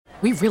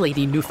We really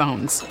need new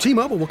phones.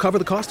 T-Mobile will cover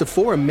the cost of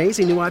 4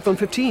 amazing new iPhone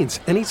 15s,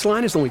 and each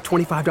line is only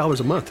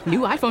 $25 a month. New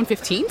iPhone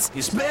 15s?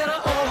 It's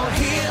better over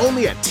here.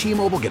 Only at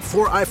T-Mobile, get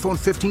 4 iPhone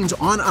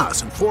 15s on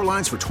us and 4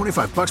 lines for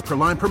 $25 per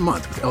line per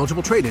month with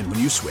eligible trade-in when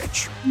you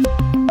switch.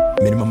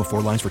 Minimum of 4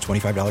 lines for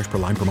 $25 per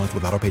line per month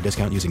with autopay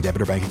discount using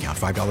debit or bank account.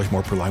 $5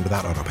 more per line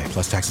without autopay,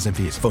 plus taxes and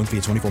fees. Phone fee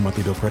at 24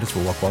 monthly bill credits for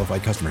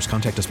well-qualified customers.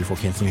 Contact us before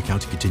canceling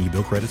account to continue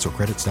bill credits or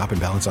credit stop and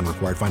balance on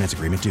required finance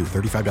agreement due.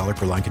 $35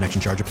 per line connection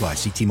charge applies.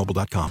 See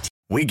T-Mobile.com.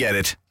 We get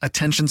it.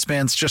 Attention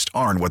spans just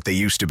aren't what they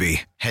used to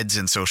be. Heads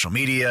in social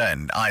media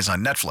and eyes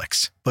on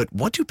Netflix. But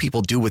what do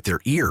people do with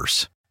their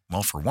ears?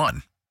 Well, for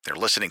one, they're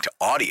listening to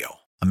audio.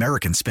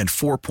 Americans spend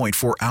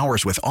 4.4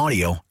 hours with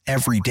audio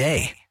every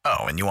day.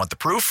 Oh, and you want the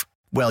proof?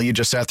 Well, you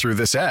just sat through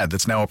this ad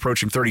that's now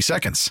approaching 30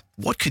 seconds.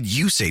 What could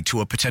you say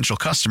to a potential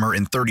customer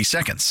in 30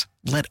 seconds?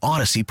 Let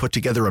Odyssey put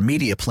together a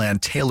media plan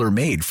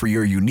tailor-made for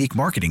your unique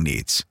marketing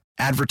needs.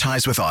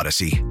 Advertise with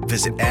Odyssey.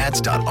 Visit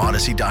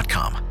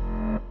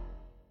ads.odyssey.com.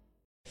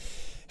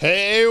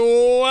 Hey,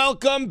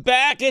 welcome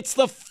back. It's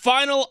the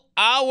final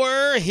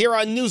hour here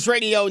on News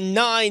Radio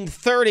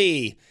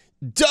 930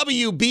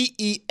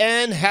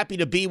 WBEN. Happy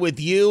to be with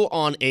you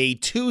on a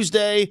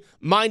Tuesday.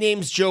 My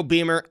name's Joe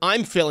Beamer.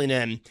 I'm filling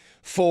in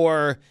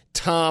for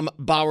Tom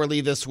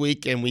Bowerly this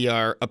week, and we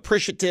are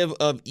appreciative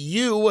of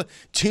you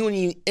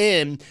tuning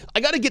in. I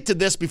got to get to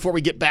this before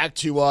we get back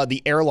to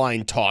the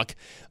airline talk.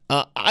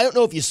 I don't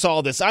know if you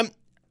saw this. I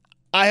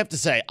have to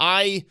say,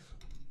 I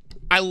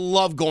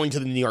love going to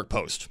the New York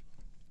Post.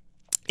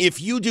 If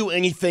you do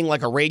anything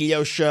like a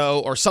radio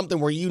show or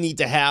something where you need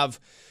to have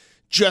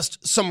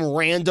just some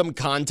random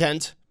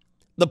content,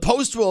 the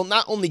Post will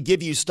not only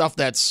give you stuff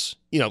that's,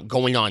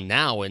 going on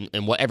now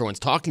and what everyone's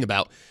talking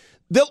about,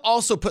 they'll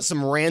also put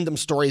some random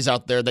stories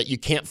out there that you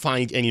can't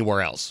find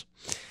anywhere else.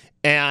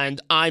 And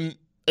I'm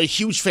a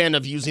huge fan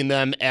of using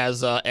them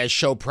as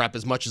show prep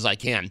as much as I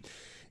can.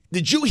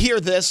 Did you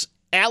hear this?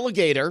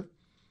 Alligator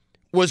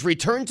was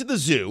returned to the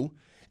zoo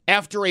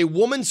after a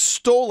woman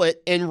stole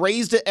it and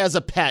raised it as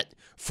a pet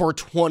for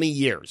 20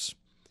 years.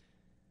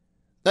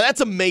 Now,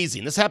 that's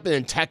amazing. This happened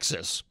in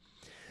Texas.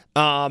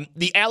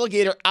 The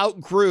alligator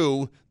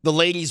outgrew the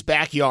lady's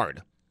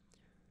backyard.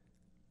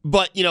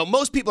 But,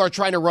 most people are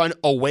trying to run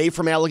away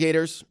from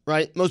alligators,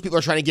 right? Most people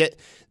are trying to get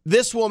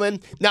this woman.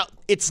 Now,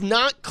 it's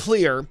not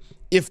clear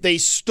if they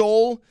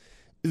stole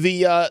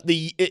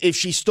if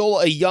she stole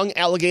a young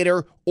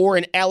alligator or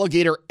an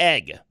alligator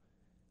egg.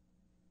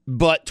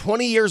 But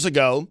 20 years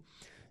ago,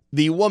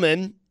 the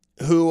woman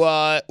who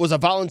was a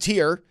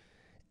volunteer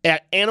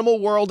at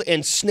Animal World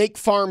and Snake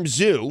Farm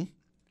Zoo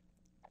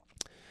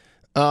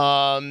took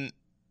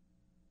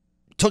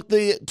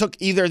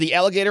either the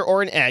alligator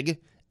or an egg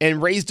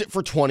and raised it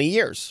for 20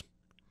 years.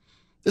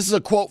 This is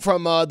a quote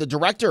from the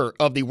director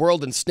of the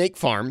World and Snake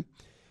Farm,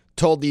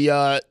 told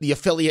the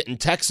affiliate in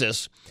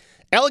Texas.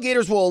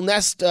 Alligators will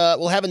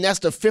have a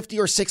nest of 50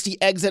 or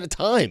 60 eggs at a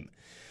time.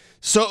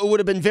 So it would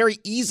have been very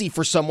easy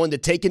for someone to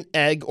take an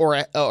egg or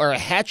a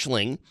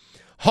hatchling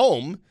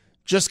home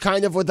just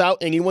kind of without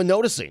anyone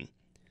noticing.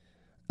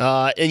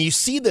 And you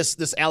see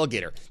this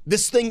alligator.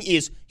 This thing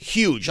is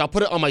huge. I'll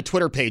put it on my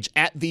Twitter page,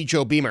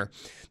 @TheJoeBeamer.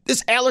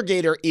 This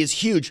alligator is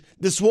huge.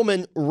 This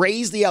woman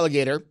raised the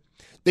alligator.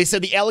 They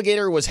said the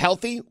alligator was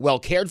healthy, well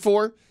cared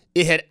for.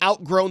 It had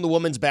outgrown the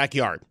woman's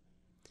backyard.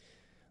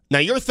 Now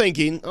you're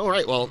thinking, all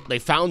right, well, they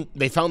found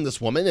this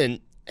woman,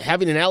 and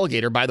having an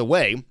alligator, by the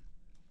way,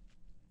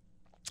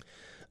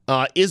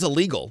 is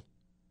illegal.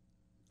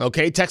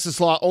 Okay, Texas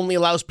law only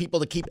allows people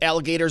to keep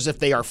alligators if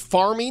they are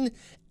farming,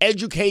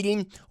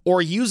 educating,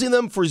 or using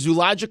them for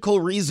zoological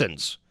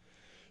reasons.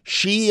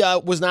 She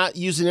was not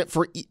using it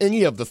for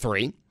any of the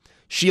three.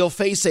 She'll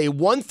face a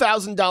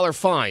 $1,000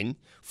 fine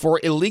for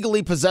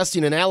illegally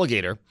possessing an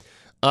alligator,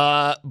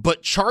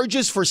 but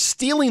charges for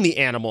stealing the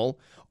animal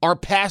are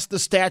past the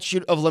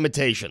statute of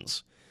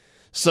limitations.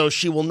 So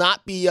she will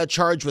not be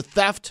charged with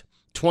theft,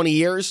 20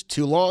 years,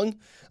 too long,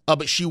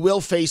 but she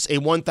will face a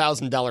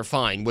 $1,000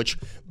 fine, which,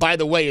 by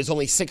the way, is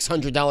only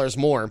 $600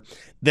 more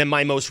than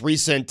my most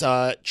recent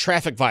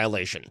traffic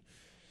violation.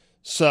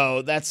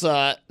 So that's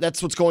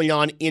what's going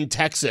on in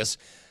Texas.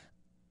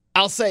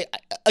 I'll say,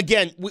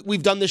 again,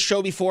 we've done this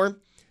show before.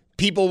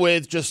 People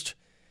with just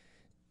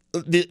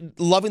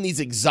loving these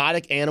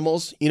exotic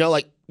animals.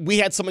 Like we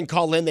had someone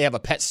call in, they have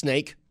a pet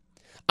snake.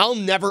 I'll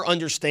never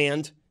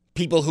understand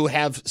people who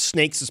have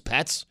snakes as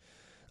pets.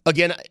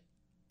 Again,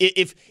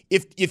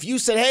 if you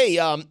said, hey,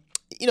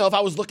 if I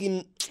was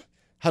looking,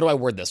 how do I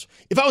word this?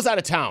 If I was out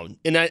of town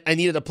and I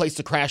needed a place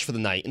to crash for the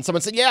night and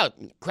someone said, yeah,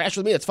 crash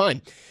with me, that's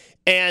fine.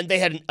 And they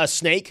had a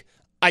snake,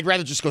 I'd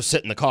rather just go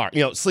sit in the car,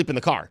 sleep in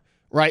the car,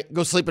 right?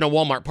 Go sleep in a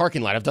Walmart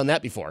parking lot. I've done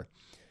that before.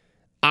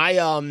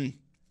 I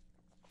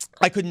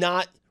could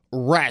not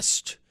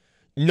rest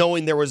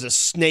knowing there was a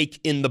snake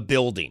in the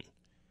building.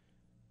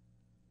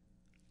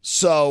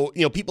 So,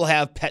 people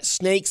have pet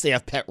snakes, they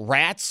have pet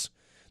rats.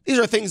 These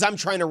are things I'm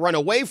trying to run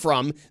away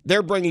from.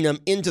 They're bringing them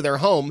into their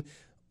home.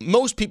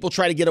 Most people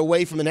try to get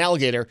away from an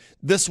alligator.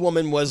 This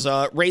woman was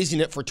raising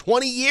it for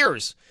 20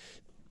 years.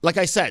 like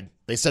I said,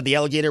 they said the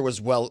alligator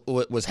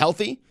was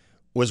healthy,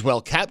 was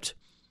well kept,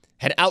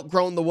 had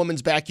outgrown the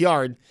woman's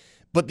backyard,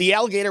 but the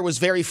alligator was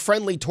very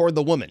friendly toward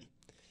the woman,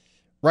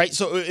 right?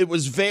 So it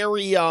was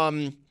very,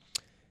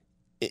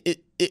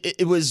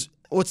 it was,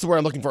 what's the word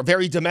I'm looking for?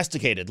 Very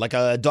domesticated, like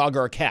a dog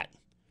or a cat.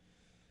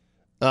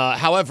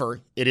 However,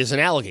 it is an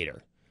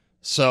alligator.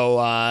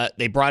 So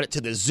they brought it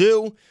to the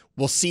zoo.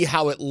 We'll see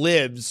how it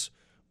lives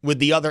with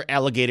the other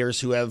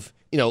alligators who have,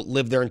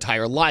 lived their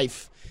entire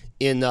life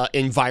in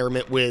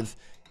environment with,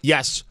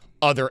 yes,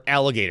 other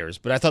alligators.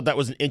 But I thought that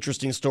was an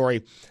interesting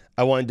story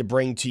I wanted to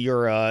bring to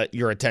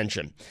your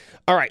attention.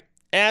 All right,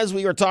 as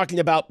we were talking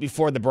about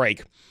before the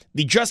break,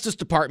 the Justice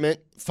Department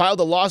filed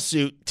a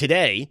lawsuit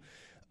today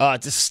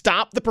to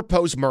stop the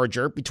proposed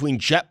merger between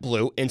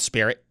JetBlue and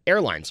Spirit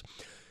Airlines.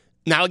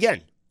 Now,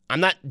 again, I'm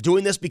not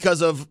doing this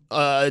because of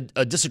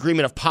a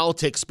disagreement of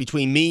politics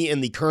between me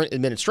and the current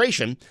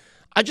administration.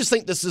 I just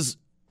think this is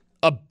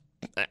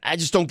I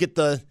just don't get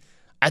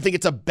I think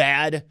it's a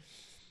bad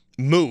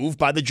move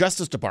by the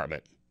Justice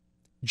Department.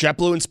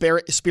 JetBlue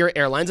and Spirit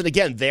Airlines, and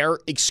again, their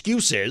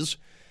excuse is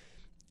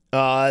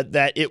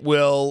that it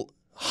will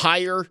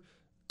higher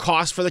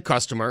cost for the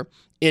customer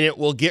and it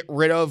will get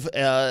rid of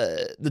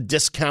the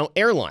discount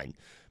airline.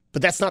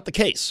 But that's not the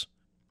case.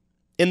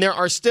 And there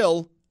are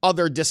still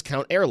other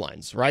discount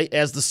airlines, right?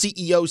 As the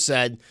CEO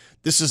said,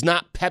 this is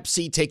not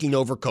Pepsi taking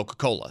over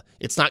Coca-Cola.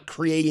 It's not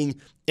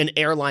creating an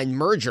airline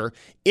merger.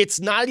 It's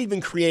not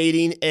even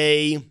creating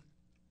a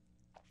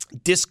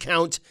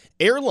discount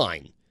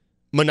airline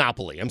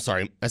monopoly. I'm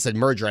sorry, I said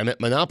merger, I meant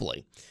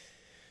monopoly.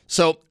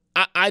 So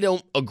I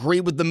don't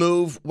agree with the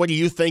move. What do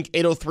you think?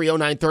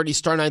 803-0930,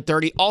 star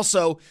 930.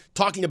 Also,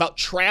 talking about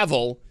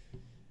travel,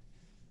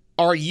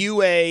 are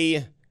you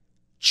a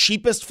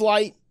cheapest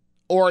flight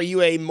or are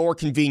you a more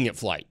convenient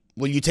flight?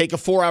 Will you take a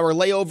 4-hour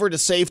layover to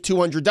save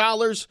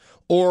 $200,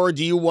 or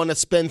do you want to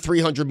spend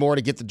 $300 more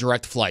to get the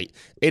direct flight?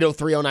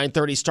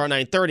 803-0930, star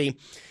 930.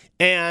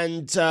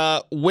 And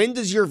when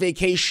does your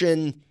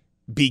vacation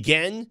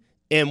begin,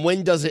 and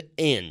when does it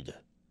end?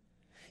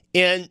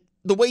 And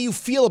the way you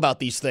feel about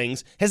these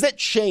things, has that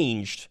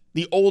changed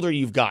the older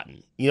you've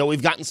gotten?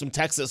 We've gotten some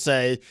texts that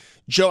say,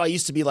 Joe, I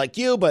used to be like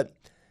you, but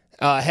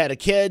had a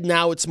kid.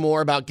 Now it's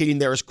more about getting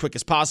there as quick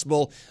as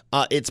possible.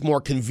 It's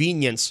more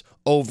convenience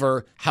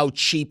over how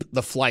cheap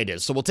the flight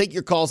is. So we'll take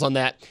your calls on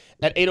that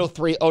at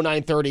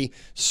 803-0930,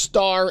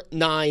 star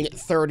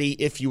 930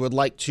 if you would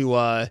like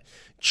to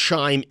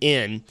chime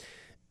in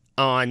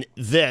on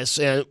this.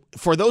 And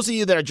for those of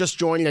you that are just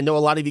joining, I know a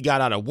lot of you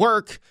got out of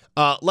work.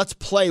 Let's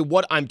play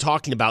what I'm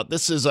talking about.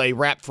 This is a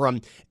rap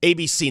from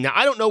ABC. Now,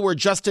 I don't know where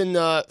Justin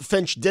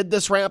Finch did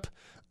this rap.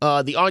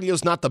 The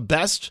audio's not the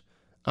best.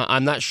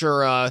 I'm not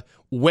sure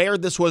where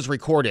this was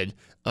recorded,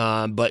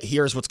 but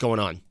here's what's going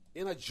on.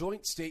 In a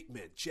joint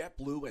statement,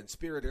 JetBlue and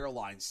Spirit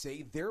Airlines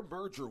say their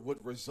merger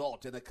would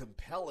result in a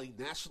compelling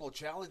national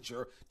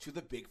challenger to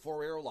the Big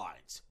Four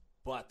airlines.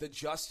 But the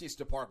Justice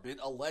Department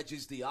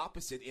alleges the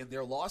opposite in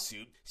their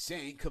lawsuit,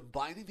 saying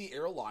combining the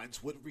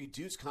airlines would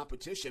reduce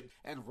competition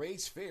and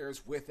raise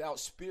fares without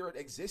Spirit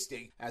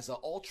existing as an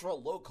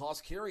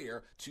ultra-low-cost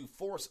carrier to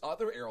force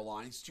other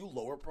airlines to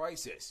lower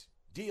prices.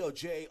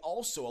 DOJ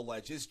also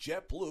alleges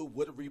JetBlue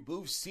would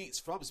remove seats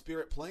from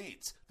Spirit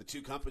planes. The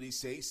two companies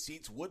say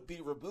seats would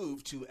be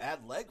removed to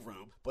add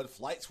legroom, but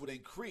flights would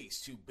increase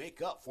to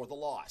make up for the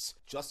loss.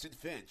 Justin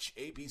Finch,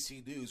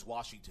 ABC News,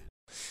 Washington.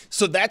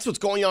 So that's what's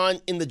going on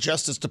in the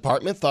Justice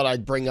Department. Thought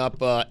I'd bring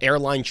up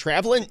airline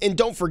travel. And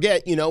don't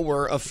forget,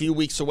 we're a few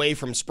weeks away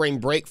from spring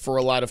break for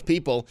a lot of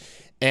people.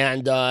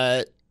 And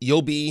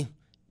you'll be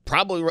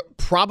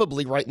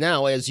probably right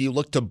now, as you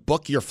look to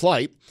book your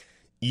flight,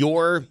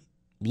 you're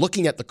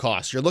looking at the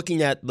cost. You're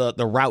looking at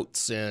the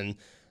routes and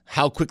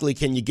how quickly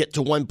can you get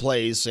to one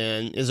place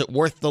and is it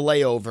worth the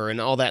layover and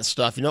all that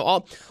stuff.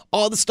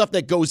 All the stuff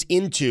that goes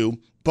into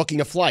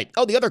booking a flight.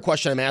 Oh, the other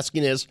question I'm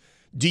asking is,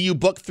 do you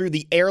book through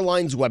the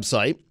airline's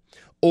website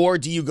or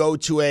do you go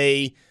to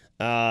a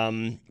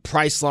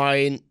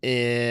Priceline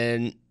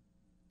and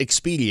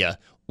Expedia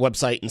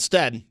website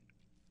instead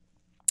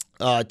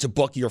to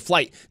book your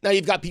flight? Now,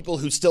 you've got people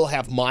who still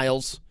have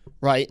miles,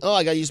 right? Oh,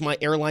 I got to use my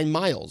airline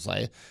miles.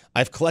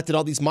 I've collected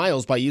all these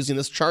miles by using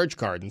this charge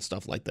card and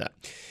stuff like that.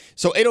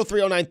 So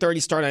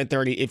 803-0930, star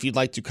 930 if you'd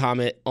like to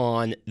comment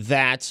on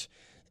that.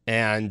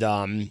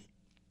 And,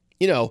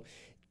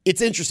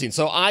 it's interesting.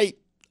 So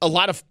a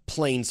lot of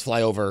planes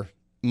fly over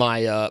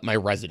my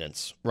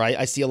residence, right?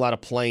 I see a lot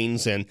of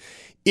planes, and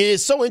it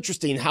is so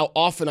interesting how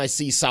often I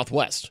see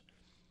Southwest.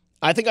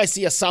 I think I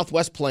see a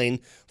Southwest plane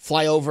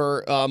fly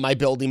over my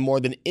building more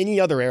than any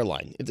other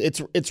airline.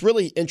 It's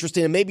really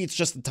interesting, and maybe it's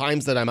just the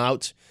times that I'm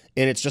out,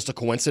 and it's just a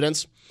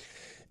coincidence.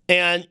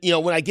 And,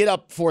 when I get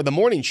up for the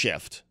morning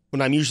shift,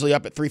 when I'm usually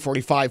up at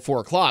 3:45,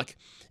 4 o'clock,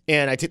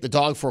 and I take the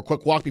dog for a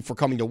quick walk before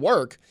coming to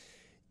work,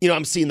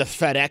 I'm seeing the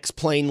FedEx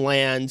plane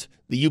land,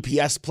 the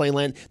UPS plane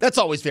land. That's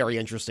always very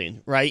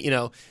interesting, right?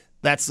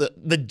 That's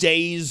the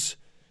day's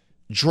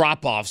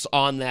drop-offs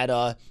on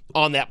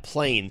that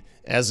plane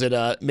as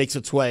it makes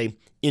its way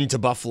into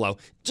Buffalo.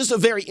 Just a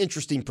very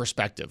interesting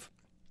perspective.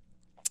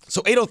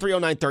 So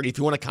 8030930 if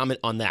you want to comment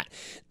on that.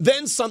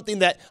 Then something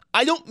that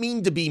I don't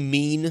mean to be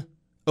mean,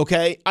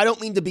 okay? I don't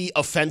mean to be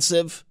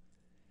offensive.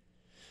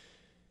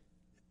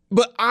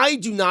 But I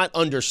do not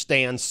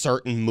understand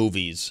certain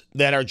movies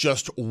that are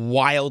just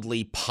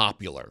wildly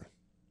popular,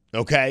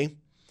 okay?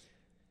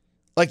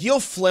 Like, you'll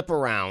flip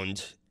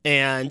around,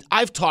 and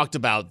I've talked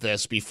about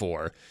this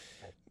before,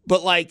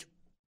 but, like,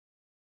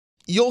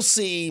 you'll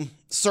see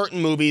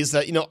certain movies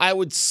that, I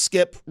would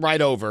skip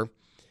right over,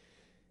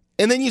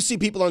 and then you see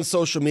people on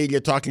social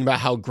media talking about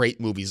how great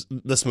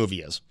this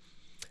movie is.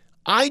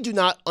 I do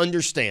not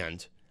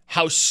understand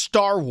how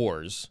Star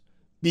Wars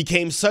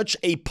became such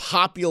a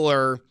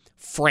popular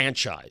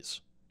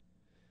franchise.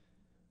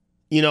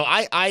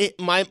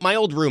 My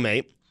old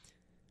roommate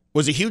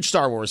was a huge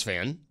Star Wars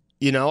fan.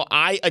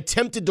 I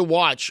attempted to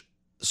watch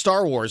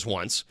Star Wars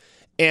once,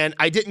 and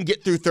I didn't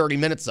get through 30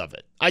 minutes of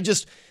it.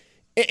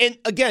 And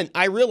again,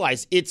 I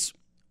realize it's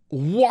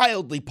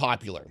wildly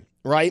popular,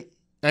 right?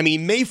 I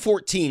mean, May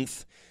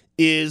 14th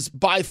is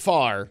by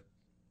far,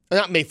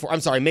 May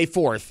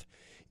 4th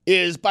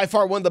is by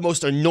far one of the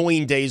most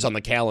annoying days on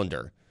the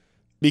calendar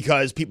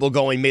because people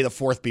going, "May the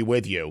 4th be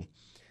with you,"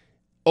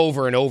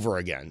 over and over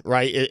again,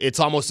 right? It's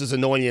almost as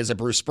annoying as a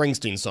Bruce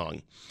Springsteen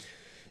song.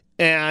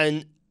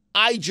 And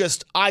I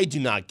do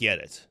not get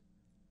it.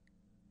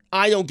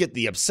 I don't get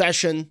the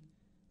obsession.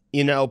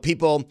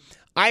 People,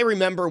 I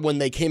remember when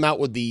they came out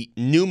with the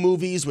new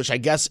movies, which I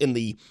guess in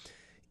the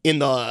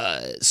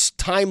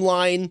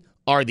timeline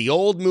are the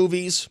old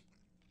movies,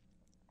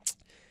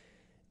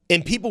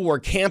 and people were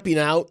camping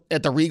out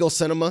at the Regal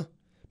Cinema.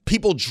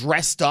 People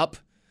dressed up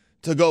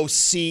to go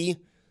see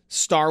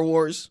Star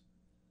Wars.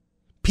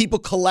 People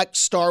collect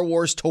Star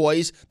Wars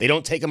toys. They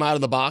don't take them out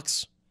of the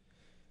box.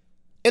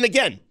 And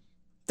again,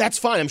 that's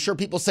fine. I'm sure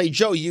people say,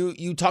 "Joe,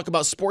 you talk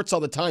about sports all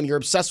the time. You're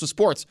obsessed with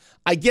sports."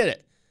 I get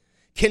it.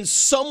 Can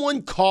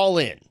someone call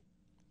in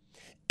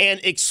and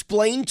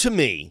explain to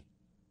me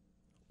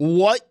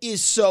what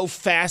is so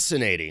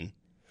fascinating,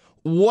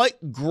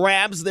 what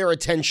grabs their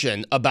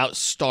attention about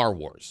Star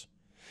Wars?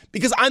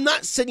 Because I'm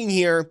not sitting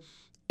here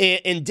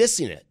and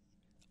dissing it.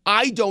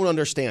 I don't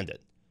understand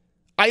it.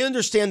 I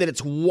understand that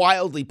it's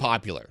wildly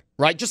popular,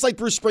 right? Just like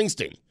Bruce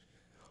Springsteen.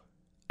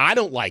 I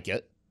don't like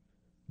it,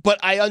 but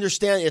I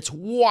understand it's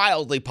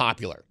wildly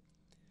popular.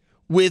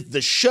 With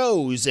the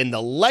shows and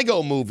the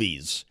Lego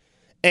movies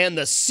and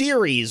the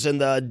series and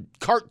the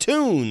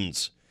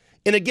cartoons.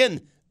 And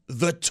again,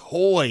 the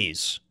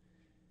toys.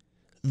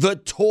 The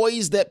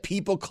toys that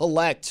people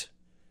collect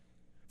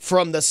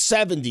from the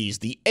 70s,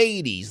 the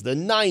 80s, the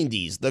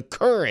 90s, the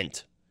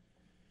current.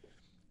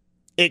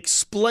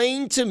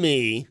 Explain to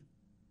me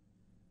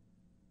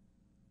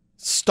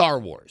Star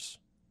Wars.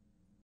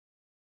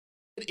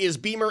 It is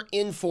Beamer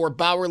in for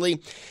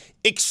Bowerly.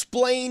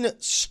 Explain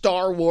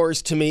Star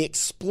Wars to me.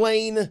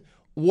 Explain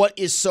what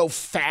is so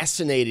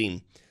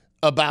fascinating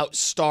about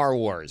Star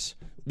Wars.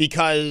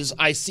 Because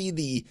I see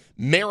the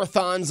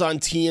marathons on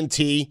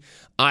TNT.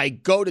 I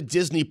go to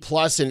Disney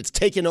Plus and it's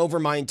taken over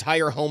my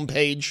entire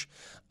homepage.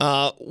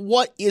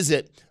 What is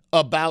it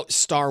about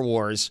Star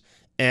Wars?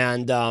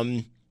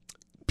 And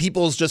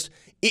people's just,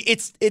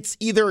 it's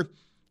either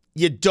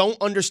you don't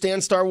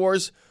understand Star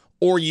Wars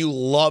or you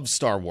love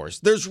Star Wars.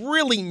 There's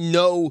really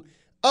no,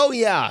 "Oh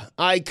yeah,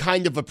 I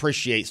kind of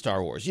appreciate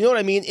Star Wars." You know what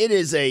I mean? It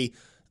is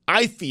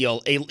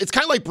it's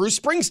kind of like Bruce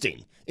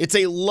Springsteen. It's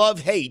a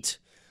love-hate.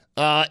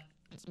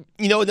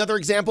 Another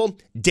example,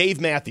 Dave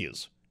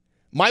Matthews.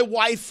 My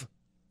wife,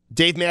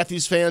 Dave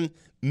Matthews fan.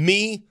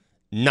 Me,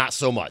 not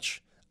so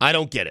much. I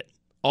don't get it.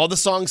 All the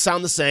songs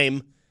sound the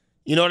same.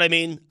 You know what I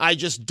mean? I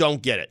just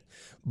don't get it.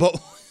 But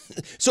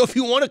so if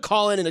you want to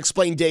call in and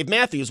explain Dave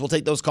Matthews, we'll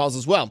take those calls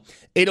as well.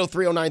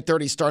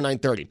 803-0930, star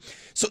 930.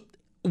 So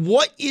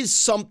what is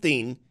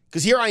something,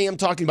 because here I am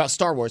talking about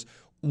Star Wars,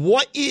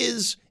 what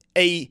is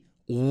a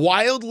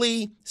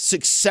wildly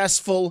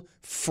successful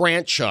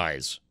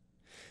franchise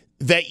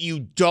that you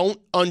don't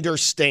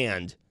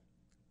understand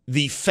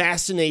the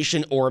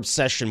fascination or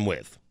obsession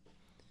with?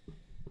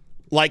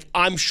 Like,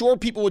 I'm sure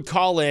people would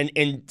call in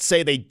and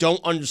say they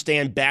don't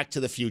understand Back to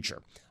the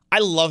Future. I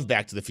love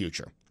Back to the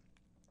Future.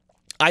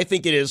 I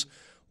think it is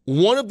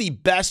one of the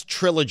best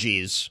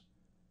trilogies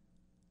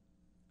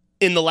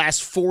in the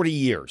last 40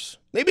 years.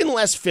 Maybe in the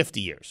last 50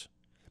 years.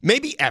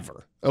 Maybe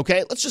ever.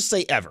 Okay? Let's just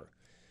say ever.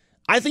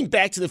 I think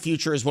Back to the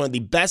Future is one of the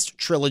best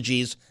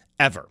trilogies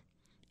ever.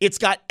 It's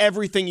got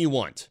everything you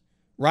want,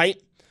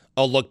 right?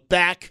 A look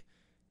back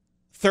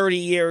 30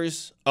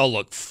 years. A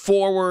look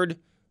forward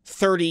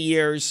 30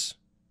 years.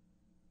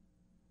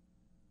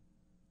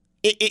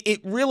 It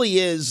really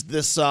is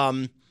this,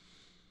 like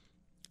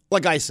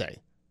I say,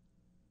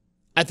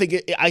 I think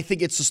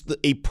it's just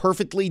a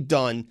perfectly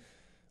done.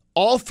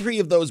 All three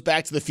of those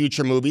Back to the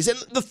Future movies, and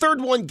the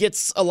third one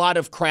gets a lot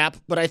of crap,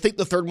 but I think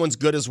the third one's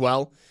good as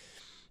well.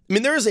 I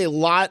mean, there is a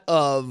lot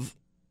of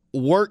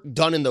work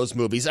done in those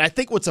movies, and I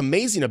think what's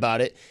amazing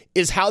about it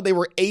is how they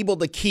were able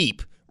to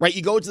keep, right?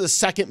 You go to the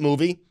second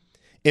movie,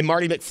 and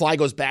Marty McFly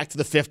goes back to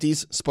the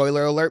 50s,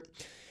 spoiler alert,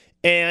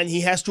 and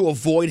he has to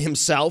avoid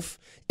himself,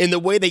 in the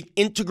way they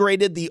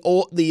integrated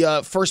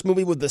the first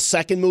movie with the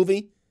second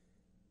movie,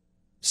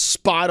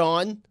 spot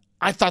on.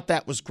 I thought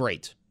that was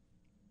great.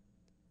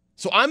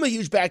 So I'm a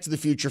huge Back to the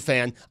Future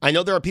fan. I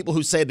know there are people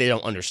who say they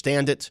don't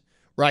understand it,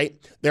 right?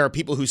 There are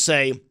people who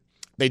say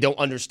they don't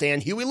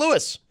understand Huey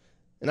Lewis,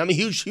 and I'm a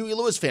huge Huey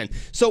Lewis fan.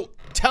 So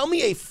tell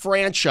me a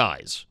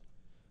franchise,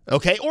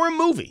 okay, or a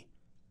movie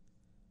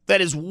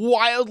that is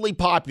wildly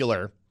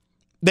popular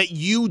that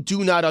you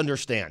do not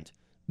understand,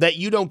 that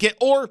you don't get,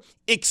 or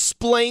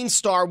explain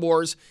Star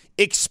Wars,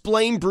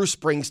 explain Bruce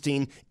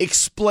Springsteen,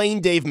 explain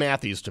Dave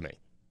Matthews to me.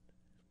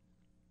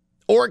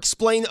 Or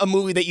explain a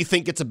movie that you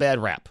think gets a bad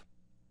rap.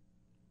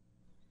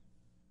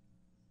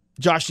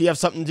 Josh, do you have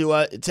something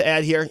to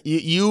add here?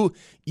 You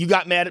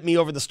got mad at me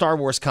over the Star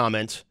Wars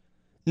comment.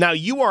 Now,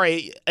 you are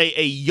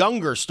a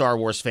younger Star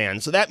Wars fan,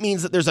 so that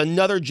means that there's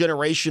another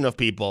generation of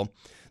people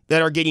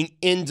that are getting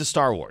into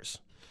Star Wars.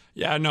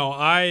 Yeah, no,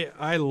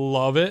 I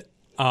love it.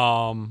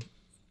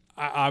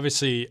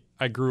 Obviously,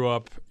 I grew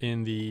up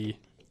in the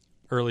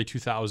early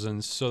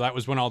 2000s, so that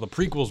was when all the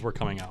prequels were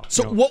coming out.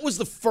 So what was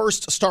the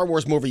first Star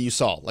Wars movie you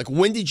saw? Like,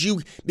 when did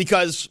you,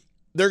 because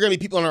there are going to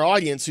be people in our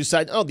audience who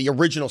said, oh, the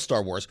original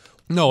Star Wars.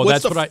 No,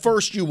 What's that's the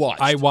first you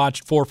watched? I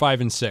watched 4,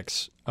 5, and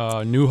 6.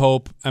 New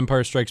Hope,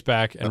 Empire Strikes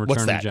Back, and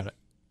Return of the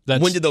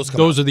Jedi. When did those come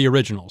Those out? are the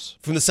originals.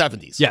 From the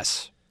 70s?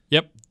 Yes.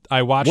 Yep.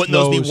 I watched Wouldn't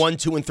those be 1,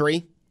 2, and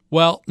 3?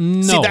 Well,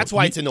 no. See, that's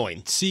why it's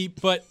annoying. See,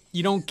 but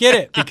you don't get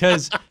it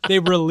because they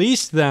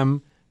released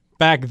them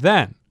back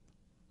then,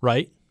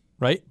 right?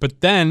 Right? But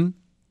then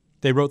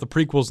they wrote the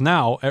prequels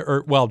now.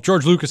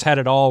 George Lucas had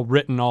it all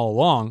written all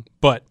along,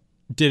 but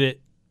did it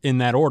in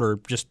that order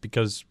just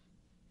because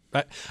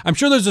I'm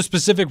sure there's a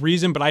specific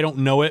reason, but I don't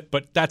know it,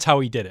 but that's how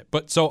he did it.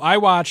 But so I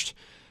watched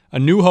A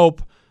New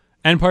Hope,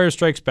 Empire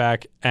Strikes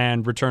Back,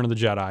 and Return of the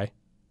Jedi.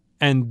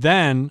 And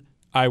then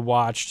I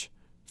watched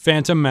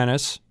Phantom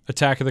Menace,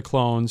 Attack of the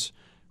Clones,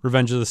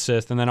 Revenge of the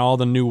Sith, and then all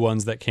the new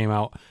ones that came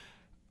out.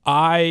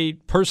 I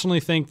personally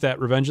think that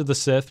Revenge of the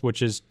Sith,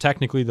 which is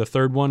technically the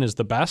third one, is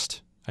the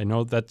best. I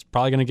know that's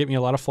probably going to get me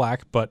a lot of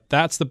flack, but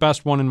that's the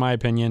best one in my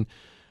opinion.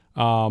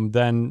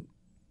 Then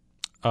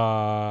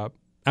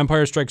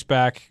Empire Strikes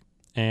Back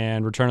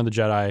and Return of the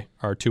Jedi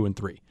are 2 and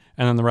 3.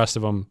 And then the rest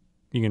of them,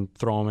 you can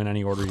throw them in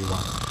any order you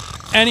want.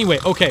 Anyway,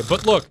 okay,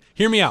 but look,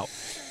 hear me out.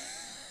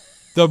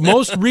 The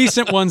most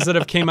recent ones that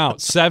have came out,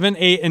 7,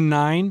 8, and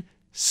 9,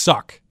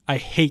 suck. I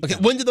hate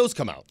them. When did those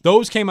come out?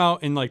 Those came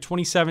out in like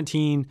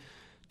 2017,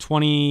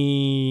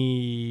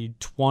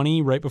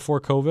 2020, right before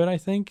COVID, I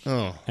think.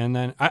 Oh. And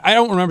then I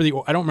don't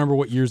remember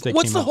what years they came out.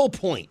 What's the whole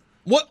point?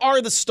 What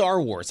are the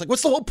Star Wars? Like,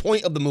 what's the whole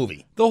point of the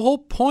movie? The whole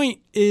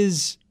point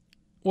is,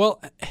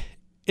 well,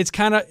 it's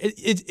kind of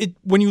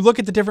when you look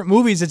at the different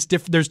movies,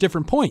 there's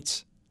different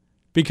points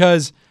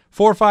because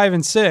 4, 5,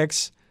 and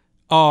 6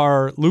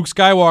 are Luke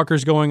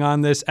Skywalker's going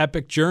on this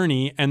epic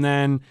journey, and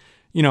then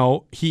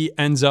he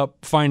ends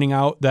up finding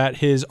out that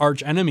his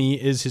arch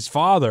enemy is his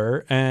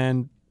father,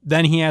 and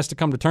then he has to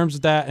come to terms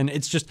with that, and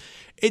it's just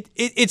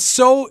it's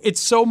so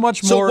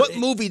much more. So what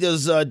movie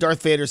does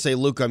Darth Vader say,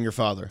 "Luke, I'm your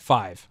father"?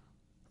 5.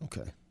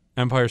 Okay.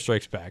 Empire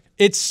Strikes Back.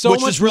 It's so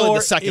Which much is really more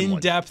the second one.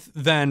 in-depth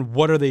than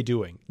what are they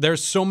doing.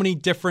 There's so many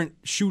different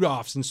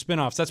shoot-offs and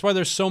spin-offs. That's why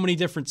there's so many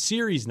different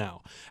series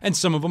now. And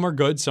some of them are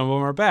good, some of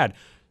them are bad.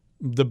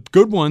 The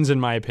good ones, in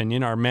my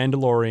opinion, are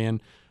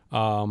Mandalorian.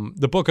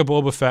 The Book of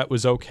Boba Fett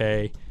was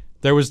okay.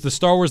 There was the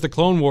Star Wars The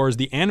Clone Wars,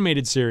 the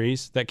animated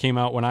series that came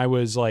out when I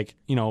was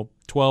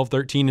 12,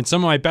 13. And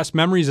some of my best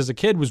memories as a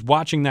kid was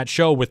watching that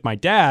show with my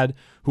dad,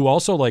 who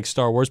also likes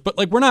Star Wars. But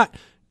we're not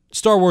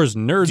Star Wars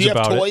nerds about it. Do you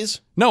have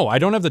toys? No, I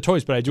don't have the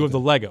toys, but I do have the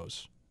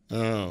Legos.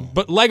 Oh.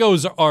 But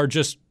Legos are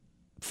just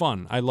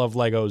fun. I love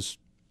Legos.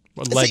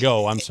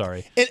 I'm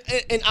sorry.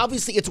 And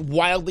obviously it's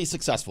wildly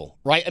successful,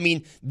 right? I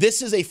mean,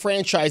 this is a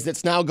franchise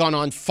that's now gone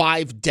on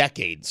 5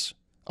 decades,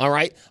 all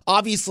right?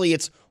 Obviously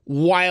it's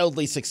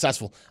wildly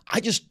successful.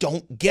 I just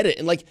don't get it.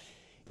 And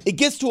it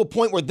gets to a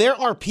point where there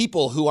are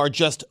people who are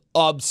just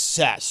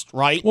obsessed,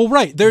 right? Well,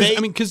 right.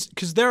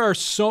 Because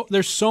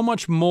there's so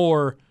much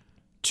more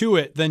to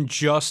it than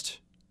just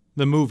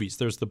the movies.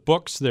 There's the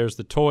books, there's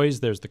the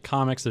toys, there's the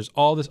comics, there's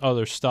all this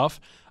other stuff.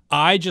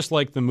 I just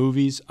like the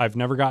movies. I've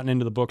never gotten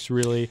into the books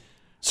really.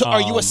 So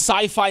are you a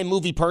sci-fi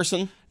movie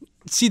person?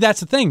 See, that's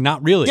the thing.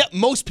 Not really. Yeah,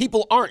 most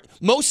people aren't.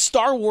 Most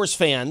Star Wars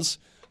fans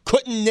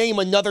couldn't name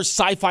another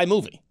sci-fi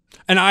movie.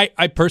 And I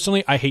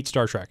personally, I hate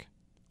Star Trek.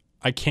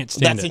 I can't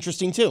stand it. That's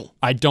interesting too.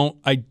 I don't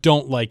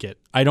like it.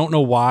 I don't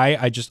know why.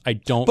 I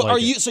don't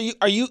like it.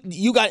 But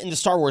you got into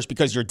Star Wars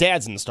because your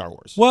dad's into Star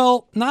Wars?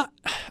 Well,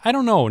 I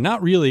don't know.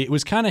 Not really. It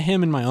was kind of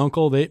him and my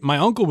uncle. My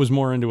uncle was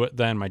more into it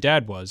than my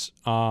dad was.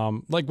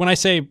 When I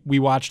say we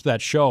watched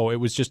that show, it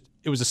was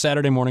a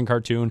Saturday morning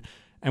cartoon,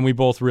 and we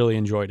both really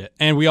enjoyed it.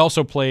 And we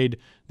also played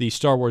the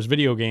Star Wars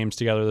video games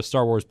together, the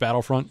Star Wars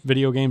Battlefront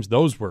video games.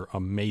 Those were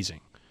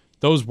amazing.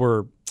 Those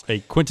were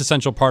a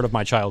quintessential part of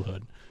my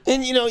childhood.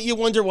 And, you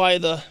wonder why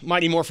the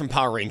Mighty Morphin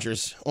Power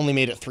Rangers only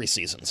made it 3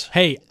 seasons.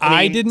 Hey,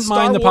 I didn't Star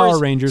mind the Wars- Power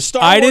Rangers.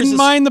 Star I Wars didn't is-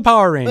 mind the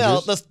Power Rangers.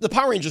 Well, the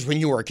Power Rangers when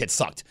you were a kid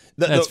sucked.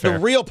 That's The fair.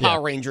 real Power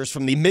Yeah. Rangers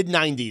from the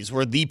mid-'90s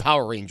were the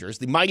Power Rangers,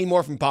 the Mighty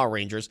Morphin Power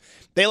Rangers.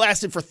 They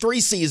lasted for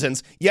 3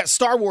 seasons, yet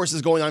Star Wars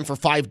is going on for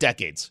 5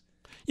 decades.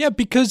 Yeah,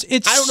 because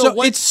it's I don't know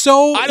what- it's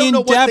so I don't know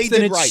in what they depth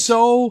and did it's right.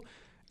 so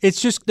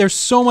it's just there's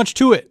so much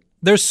to it.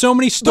 There's so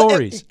many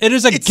stories. It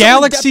is a It's so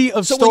galaxy in-depth.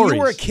 of so stories. when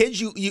you were a kid,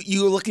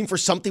 you were looking for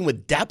something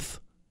with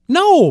depth?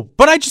 No,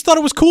 but I just thought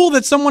it was cool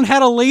that someone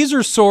had a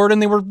laser sword and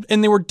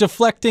they were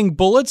deflecting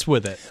bullets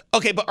with it.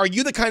 Okay, but are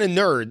you the kind of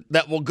nerd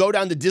that will go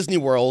down to Disney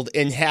World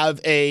and have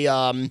a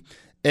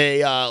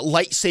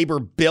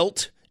lightsaber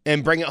built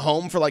and bring it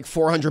home for like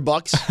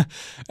 $400?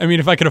 I mean,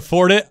 if I could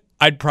afford it,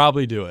 I'd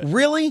probably do it.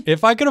 Really?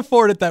 If I could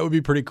afford it, that would be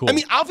pretty cool. I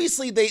mean,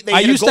 obviously they I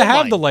hit a used to gold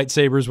have mine. the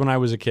lightsabers when I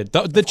was a kid.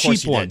 The cheap you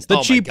did. ones. The Oh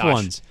my cheap gosh.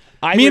 ones.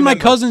 I Me and my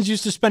remember. cousins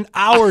used to spend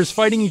hours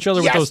fighting each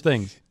other Yes. with those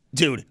things.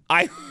 Dude,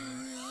 I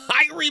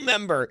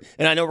remember,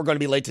 and I know we're going to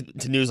be late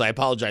to news. I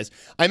apologize.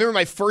 I remember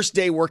my first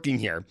day working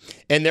here,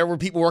 and there were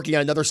people working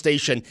at another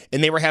station,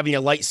 and they were having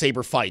a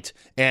lightsaber fight.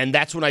 And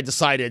that's when I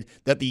decided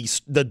that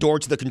the door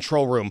to the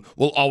control room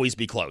will always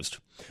be closed.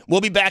 We'll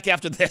be back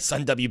after this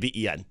on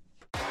WBEN.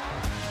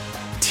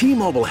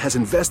 T-Mobile has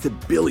invested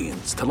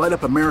billions to light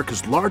up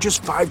America's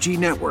largest 5G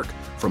network,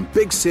 from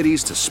big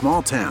cities to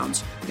small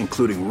towns,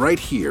 including right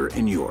here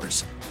in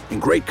yours.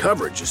 And great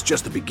coverage is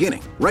just the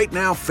beginning. Right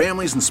now,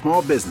 families and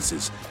small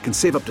businesses can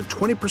save up to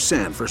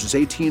 20% versus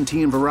AT&T and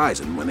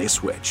Verizon when they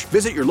switch.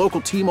 Visit your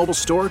local T-Mobile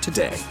store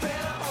today.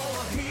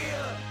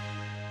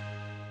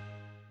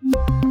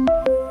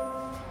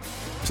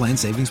 Plan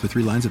savings with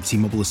 3 lines of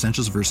T-Mobile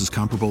Essentials versus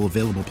comparable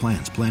available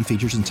plans. Plan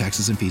features and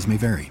taxes and fees may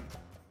vary.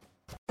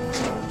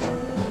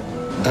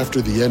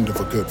 After the end of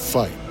a good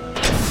fight,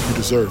 you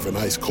deserve an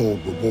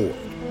ice-cold reward.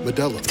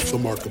 Modelo is the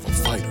mark of a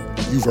fighter.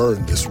 You've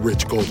earned this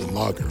rich golden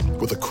lager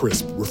with a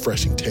crisp,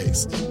 refreshing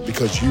taste.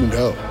 Because you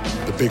know,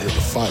 the bigger the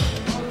fight,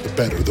 the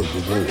better the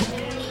reward.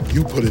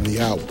 You put in the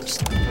hours,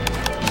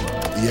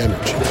 the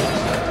energy,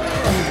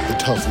 the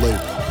tough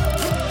labor.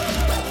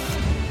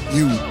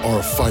 You are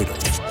a fighter,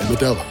 and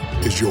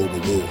Modelo is your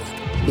reward.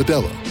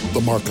 Modelo,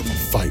 the mark of a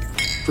fighter.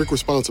 Drink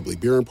responsibly.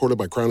 Beer imported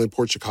by Crown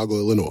Imports, Chicago,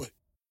 Illinois.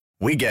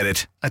 We get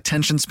it.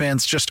 Attention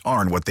spans just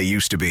aren't what they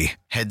used to be.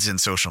 Heads in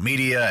social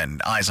media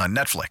and eyes on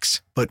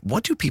Netflix. But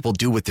what do people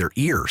do with their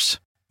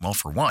ears? Well,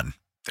 for one,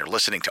 they're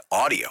listening to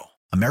audio.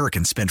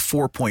 Americans spend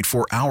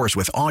 4.4 hours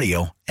with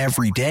audio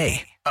every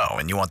day. Oh,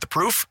 and you want the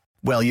proof?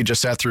 Well, you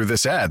just sat through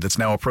this ad that's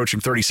now approaching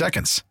 30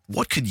 seconds.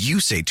 What could you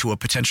say to a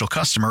potential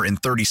customer in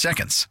 30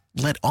 seconds?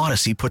 Let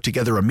Odyssey put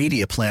together a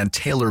media plan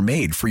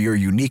tailor-made for your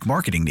unique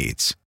marketing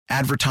needs.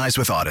 Advertise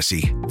with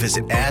Odyssey.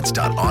 Visit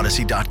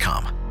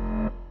ads.odyssey.com.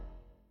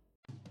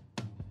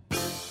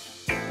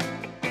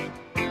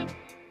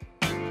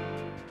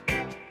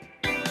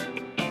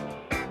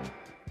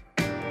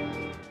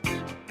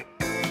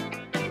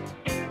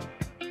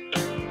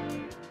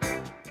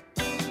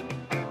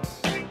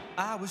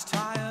 I was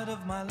tired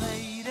of my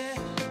lady.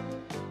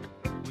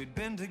 We'd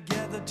been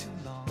together too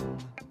long.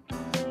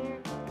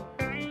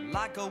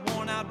 Like a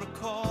worn-out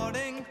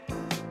recording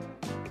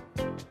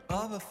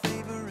of a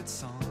favorite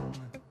song.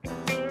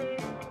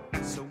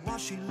 So while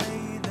she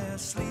lay there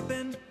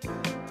sleeping,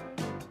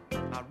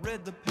 I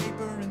read the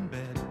paper in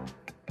bed.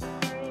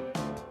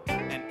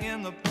 And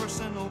in the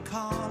personal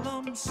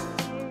columns,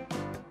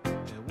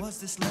 there was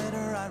this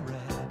letter I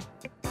read.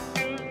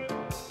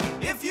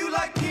 If you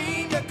like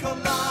pina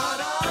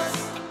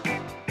coladas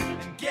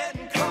and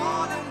getting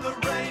caught in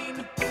the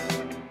rain,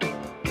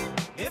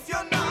 if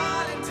you're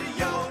not into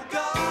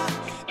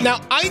yoga.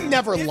 Now, I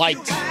never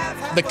liked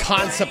the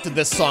concept of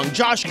this song.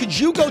 Josh, could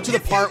you go to the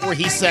part where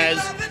he says,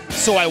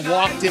 "So I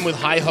walked in with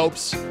high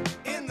hopes"?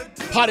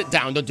 Pot it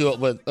down. Don't do it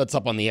with it's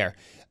up on the air.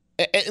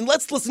 And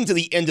let's listen to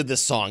the end of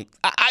this song.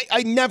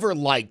 I never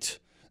liked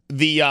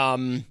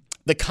the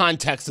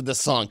context of this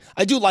song.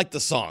 I do like the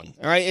song.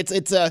 All right,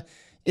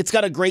 it's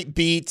got a great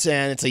beat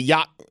and it's a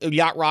yacht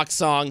rock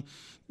song,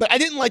 but I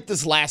didn't like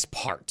this last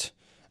part.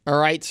 All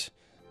right.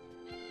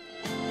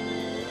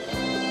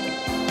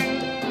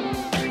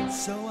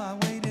 So I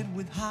waited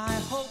with high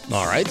hopes.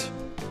 All right.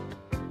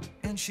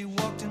 And she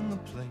walked in the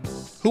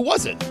place. Who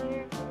was it?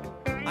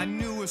 I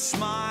knew a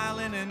smile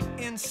in an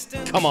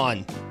instant. Come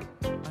on.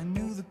 I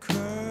knew the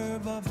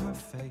curve of her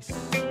face.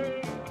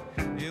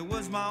 It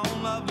was my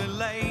own lovely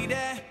lady.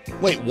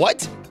 Wait,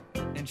 what?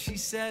 And she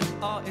said,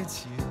 "Oh,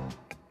 it's you."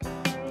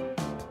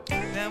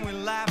 Then we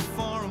laughed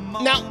for a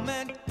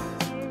moment.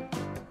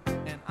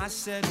 And I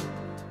said,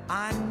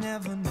 "I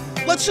never knew."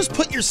 Let's just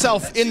put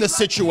yourself in the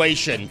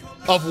situation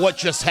of what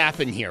just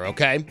happened here,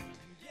 okay?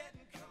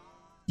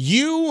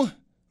 You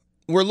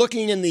were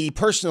looking in the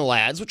personal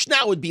ads, which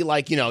now would be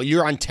like,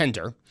 you're on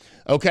Tinder,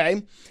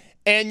 okay?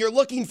 And you're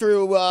looking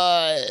through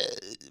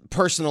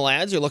personal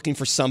ads. You're looking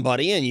for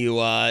somebody, and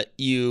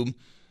you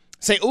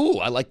say, "Ooh,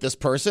 I like this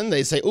person."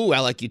 They say, "Ooh, I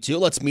like you too.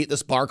 Let's meet at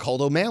this bar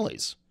called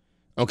O'Malley's,"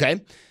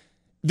 okay?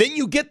 Then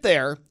you get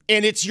there,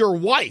 and it's your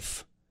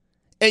wife.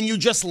 and you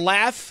just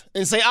laugh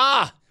and say,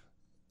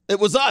 it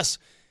was us.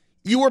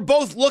 You were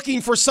both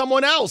looking for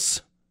someone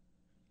else.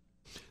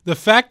 The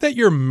fact that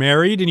you're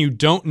married and you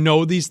don't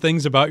know these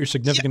things about your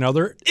significant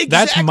other, exactly.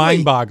 That's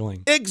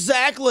mind-boggling.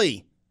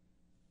 Exactly.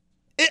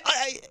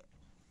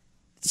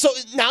 So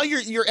now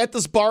you're at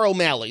this bar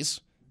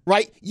O'Malley's,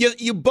 right?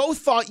 You both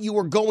thought you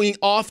were going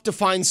off to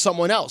find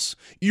someone else.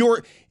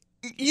 You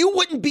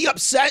wouldn't be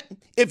upset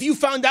if you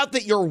found out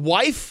that your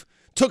wife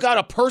took out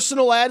a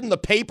personal ad in the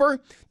paper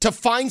to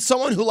find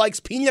someone who likes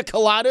pina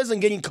coladas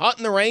and getting caught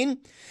in the rain?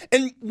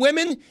 And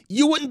women,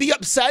 you wouldn't be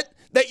upset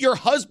that your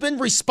husband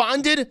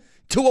responded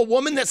to a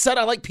woman that said,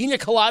 I like pina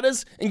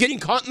coladas and getting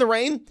caught in the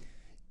rain?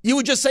 You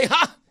would just say,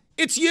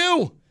 it's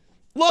you.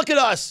 Look at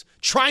us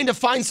trying to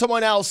find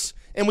someone else,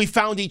 and we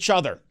found each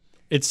other.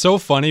 It's so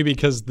funny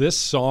because this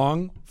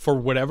song, for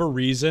whatever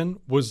reason,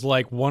 was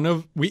like one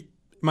of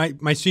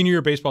my senior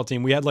year baseball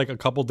team. We had like a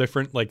couple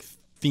different like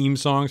theme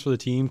songs for the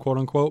team, quote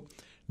unquote.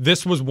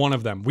 This was one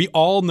of them. We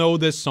all know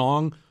this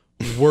song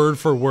word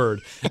for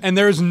word, and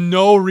there's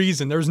no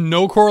reason. There's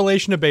no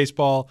correlation to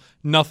baseball,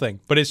 nothing.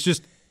 But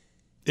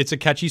it's a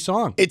catchy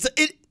song.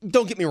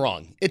 Don't get me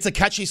wrong. It's a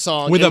catchy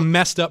song with a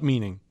messed up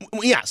meaning.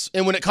 Yes,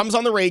 and when it comes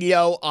on the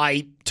radio,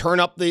 I turn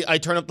up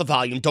the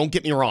volume. Don't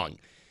get me wrong,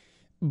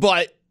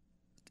 but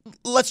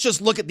let's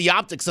just look at the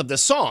optics of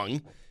this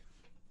song.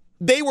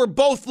 They were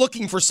both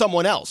looking for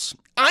someone else.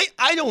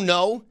 I don't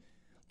know.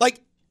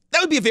 Like, that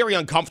would be very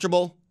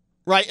uncomfortable,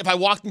 right? If I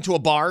walked into a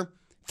bar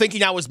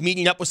thinking I was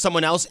meeting up with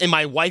someone else and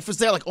my wife was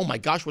there, like, oh my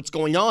gosh, what's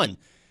going on? And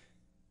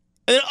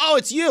then,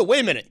 it's you.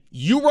 Wait a minute.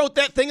 You wrote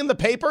that thing in the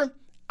paper?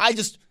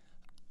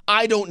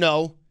 I don't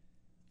know.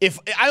 If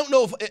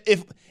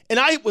and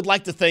I would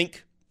like to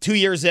think 2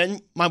 years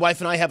in, my wife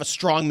and I have a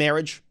strong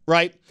marriage,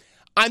 right?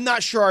 I'm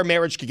not sure our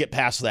marriage could get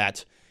past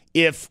that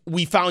if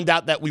we found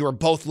out that we were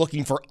both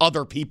looking for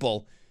other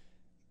people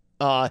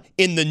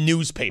in the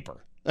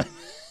newspaper.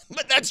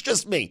 But that's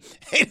just me.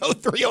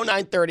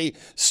 803-0930,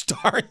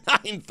 star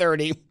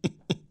 930.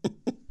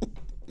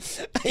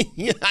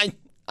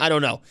 I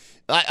don't know.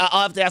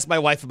 I'll have to ask my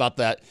wife about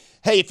that.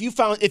 Hey, if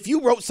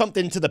you wrote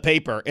something to the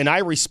paper and I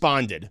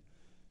responded,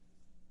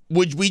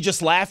 would we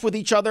just laugh with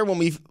each other when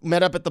we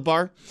met up at the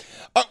bar?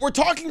 We're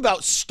talking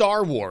about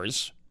Star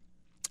Wars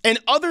and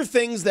other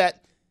things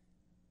that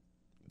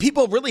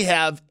people really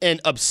have an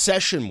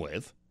obsession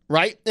with,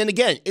 right? And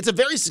again, it's a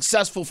very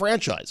successful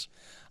franchise.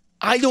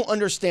 I don't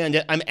understand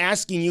it. I'm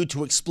asking you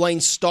to explain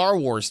Star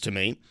Wars to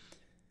me,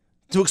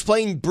 to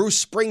explain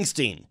Bruce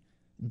Springsteen,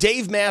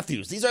 Dave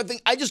Matthews. These are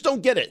things, I just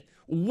don't get it.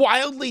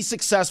 Wildly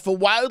successful,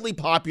 wildly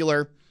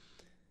popular.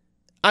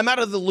 I'm out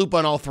of the loop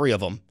on all three of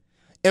them.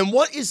 And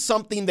what is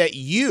something that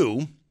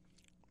you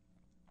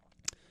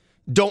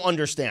don't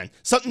understand?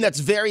 Something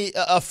that's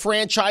a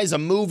franchise, a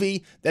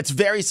movie that's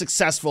very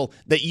successful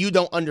that you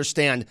don't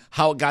understand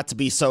how it got to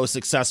be so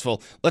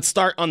successful. Let's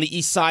start on the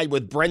east side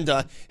with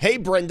Brenda. Hey,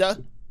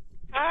 Brenda.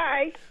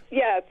 Hi.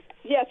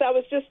 Yes, I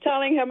was just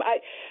telling him,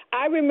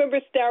 I remember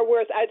Star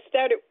Wars. I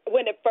started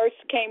when it first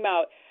came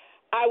out.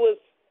 I was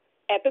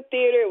at the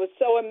theater. It was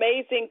so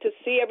amazing to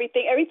see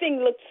everything. Everything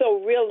looked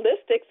so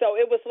realistic. So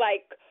it was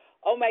like,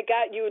 oh my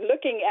God, you're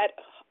looking at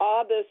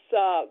all these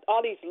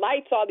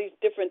lights, all these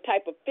different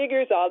type of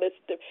figures, all this,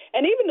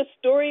 and even the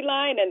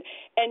storyline,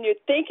 and you're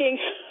thinking,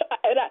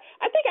 and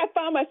I think I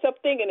found myself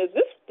thinking, is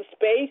this the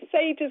space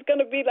age is going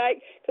to be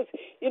like? Because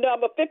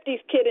I'm a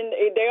 '50s kid, and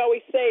they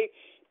always say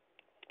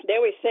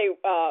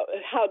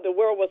how the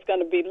world was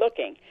going to be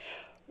looking.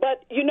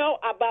 But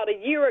about a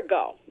year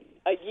ago,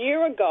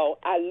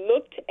 I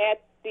looked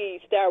at the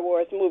Star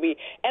Wars movie,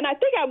 and I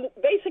think I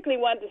basically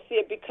wanted to see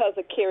it because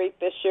of Carrie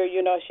Fisher.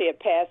 She had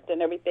passed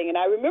and everything, and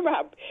I remember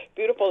how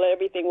beautiful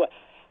everything was.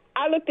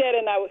 I looked at it,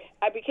 and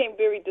I became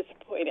very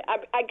disappointed.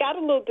 I got a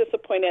little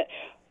disappointed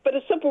for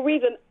the simple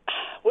reason,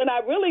 when I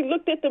really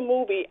looked at the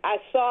movie, I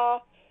saw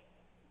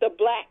the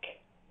black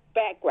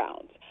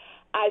backgrounds.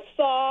 I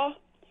saw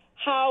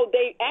how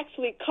they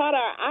actually caught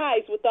our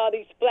eyes with all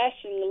these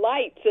flashing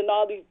lights and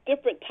all these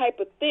different type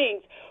of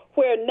things,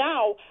 where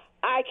now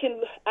I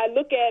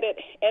look at it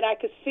and I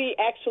could see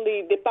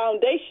actually the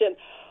foundation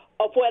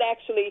of what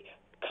actually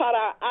caught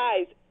our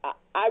eyes.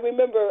 I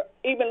remember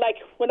even like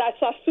when I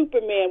saw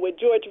Superman with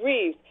George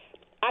Reeves,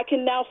 I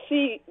can now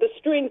see the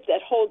strings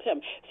that hold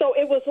him. So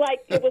it was like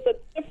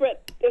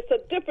it's a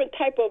different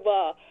type of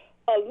a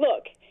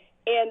look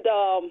and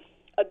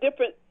a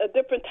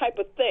different type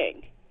of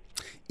thing.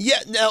 Yeah.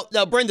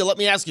 Now, Brenda, let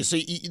me ask you. So,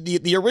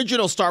 the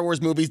original Star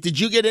Wars movies, did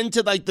you get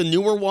into like the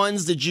newer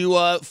ones? Did you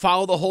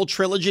follow the whole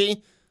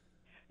trilogy?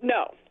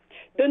 No,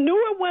 the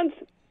newer ones,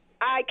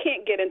 I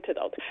can't get into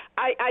those.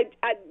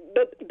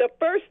 The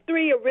first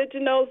three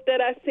originals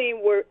that I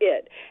seen were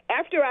it.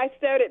 After I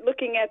started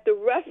looking at the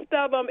rest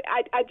of them,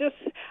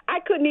 I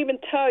couldn't even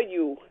tell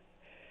you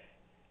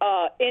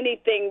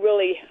anything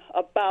really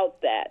about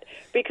that,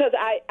 because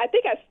I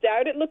think I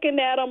started looking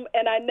at them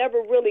and I never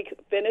really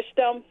finished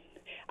them.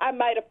 I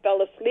might have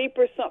fell asleep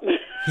or something.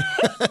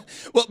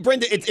 Well,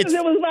 Brenda, it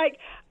was like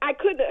I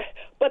couldn't.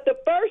 But the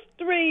first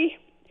three,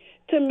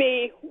 to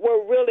me,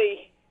 were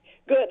really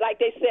good. Like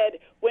they said,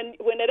 when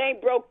it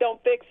ain't broke,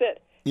 don't fix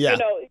it. Yeah.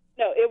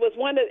 It was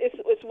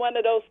it's one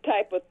of those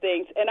type of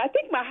things. And I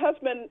think my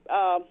husband,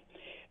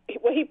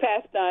 he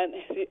passed on,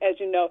 as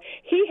you know.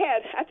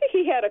 I think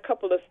he had a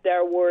couple of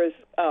Star Wars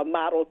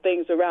model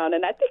things around,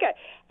 and I think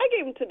I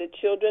gave them to the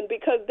children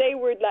because they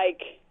would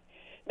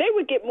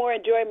get more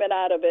enjoyment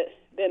out of it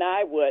than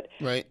I would.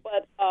 Right.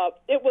 But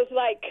it was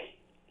like.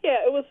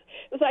 Yeah, it was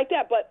like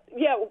that. But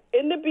yeah,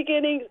 in the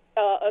beginning,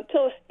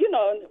 until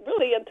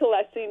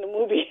I seen the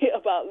movie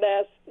about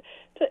last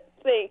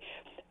thing,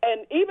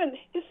 and even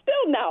it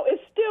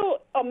still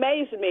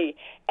amazed me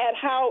at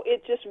how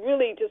it just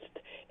really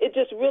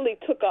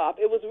took off.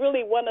 It was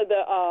really one of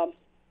the,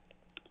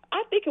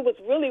 I think it was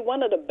really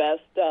one of the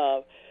best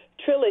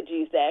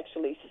trilogies to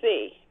actually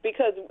see,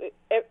 because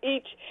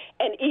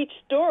each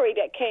story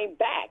that came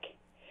back,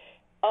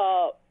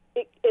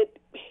 it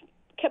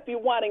kept you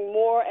wanting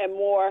more and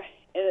more,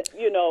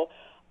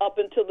 up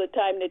until the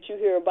time that you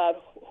hear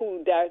about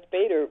who Darth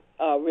Vader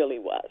really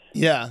was.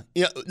 Yeah.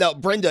 Now,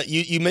 Brenda,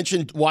 you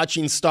mentioned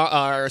watching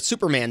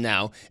Superman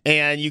now,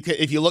 and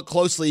if you look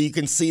closely, you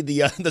can see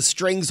the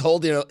strings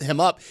holding him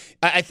up.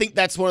 I think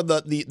that's one of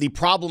the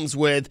problems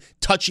with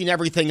touching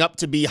everything up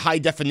to be high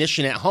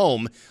definition at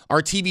home.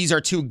 Our TVs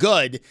are too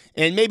good,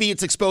 and maybe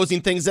it's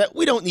exposing things that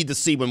we don't need to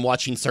see when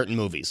watching certain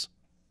movies.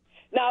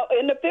 Now,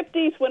 in the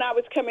 50s, when I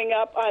was coming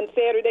up on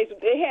Saturdays,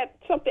 they had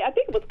something, I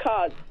think it was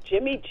called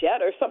Jimmy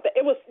Jet or something.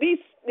 It was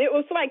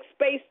like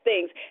space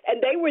things,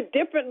 and they were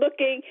different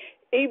looking.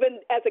 Even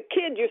as a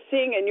kid, you're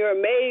seeing and you're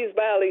amazed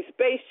by all these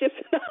spaceships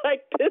and all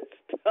like this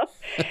stuff.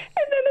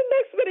 And then the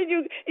next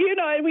minute,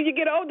 and when you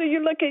get older,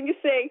 you look and you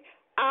say,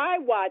 I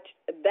watched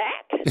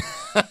that.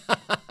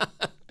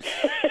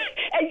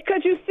 And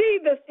because you see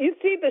the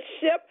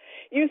ship.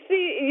 You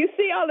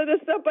see all of this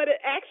stuff, but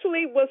it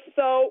actually was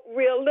so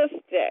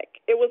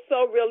realistic. It was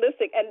so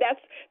realistic, and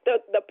that's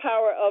the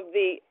power of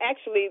the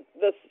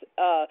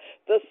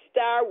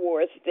Star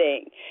Wars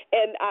thing.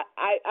 And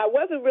I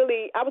wasn't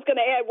really. I was going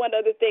to add one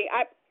other thing.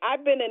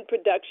 I've been in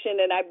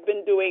production, and I've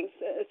been doing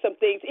some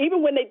things.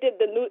 Even when they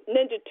did the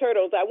Ninja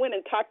Turtles, I went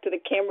and talked to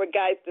the camera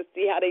guys to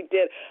see how they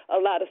did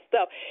a lot of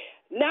stuff.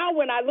 Now,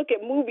 when I look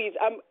at movies,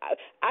 I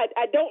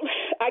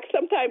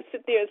sometimes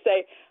sit there and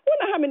say, I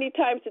wonder how many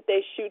times did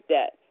they shoot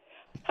that?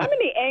 How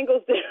many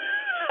angles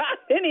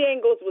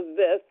was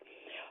this?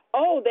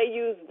 Oh, they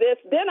used this.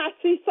 Then I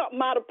see something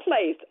out of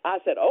place. I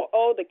said,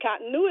 the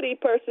continuity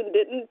person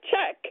didn't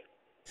check.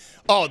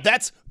 Oh,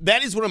 that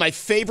is one of my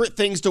favorite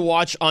things to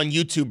watch on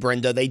YouTube,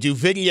 Brenda. They do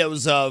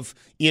videos of,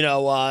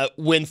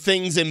 when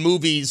things in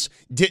movies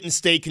didn't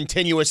stay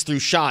continuous through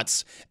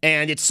shots.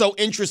 And it's so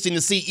interesting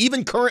to see,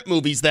 even current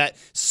movies, that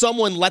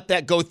someone let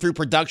that go through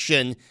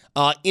production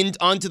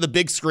onto the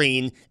big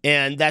screen,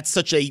 and that's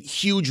such a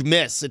huge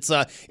miss. It's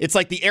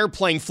like the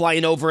airplane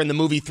flying over in the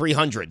movie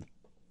 300.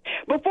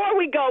 Before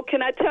we go,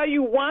 can I tell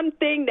you one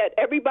thing that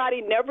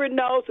everybody never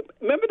knows?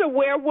 Remember the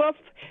werewolf,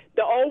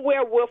 the old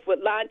werewolf with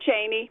Lon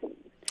Chaney?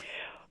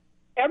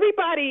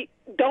 Everybody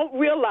don't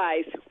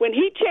realize when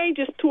he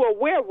changes to a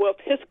werewolf,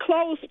 his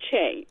clothes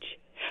change.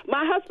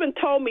 My husband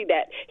told me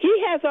that.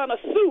 He has on a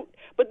suit,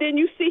 but then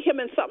you see him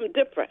in something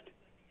different.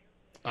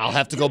 I'll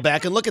have to go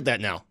back and look at that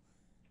now.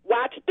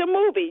 Watch the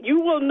movie.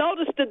 You will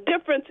notice the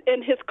difference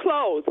in his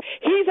clothes.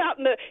 He's out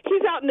in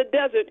the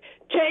desert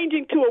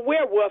changing to a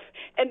werewolf,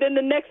 and then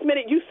the next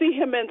minute you see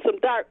him in some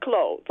dark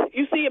clothes.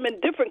 You see him in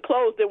different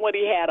clothes than what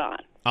he had on.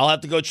 I'll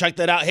have to go check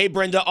that out. Hey,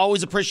 Brenda,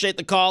 always appreciate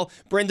the call.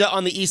 Brenda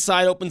on the east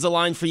side opens a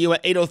line for you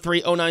at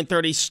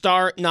 803-0930,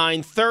 star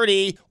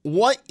 930.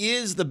 What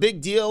is the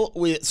big deal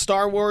with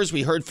Star Wars?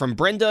 We heard from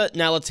Brenda.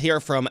 Now let's hear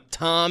from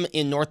Tom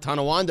in North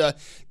Tonawanda.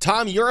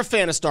 Tom, you're a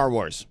fan of Star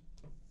Wars.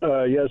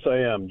 Yes, I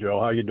am, Joe.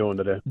 How you doing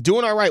today?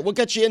 Doing all right. What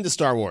got you into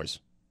Star Wars?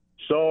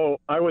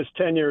 So I was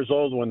 10 years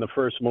old when the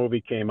first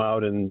movie came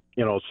out in,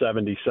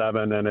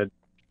 77, and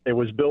it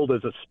was billed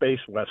as a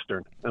space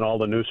western in all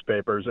the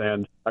newspapers.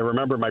 And I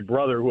remember my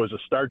brother, who was a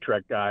Star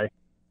Trek guy,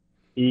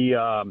 he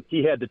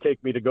had to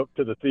take me to go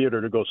to the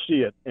theater to go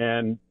see it.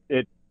 And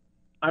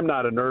I'm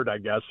not a nerd, I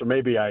guess, or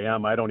maybe I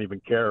am. I don't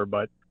even care.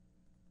 But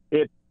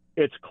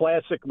it's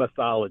classic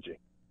mythology.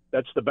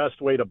 That's the best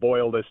way to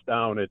boil this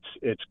down.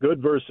 It's good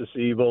versus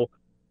evil.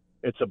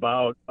 It's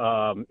about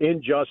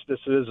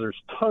injustices. There's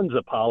tons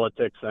of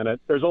politics in it.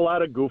 There's a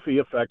lot of goofy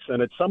effects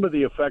in it. Some of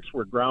the effects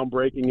were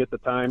groundbreaking at the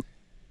time.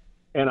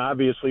 And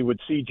obviously with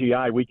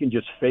CGI, we can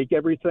just fake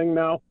everything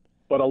now.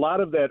 But a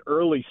lot of that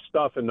early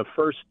stuff in the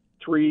first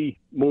three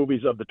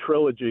movies of the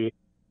trilogy,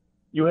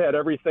 you had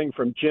everything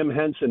from Jim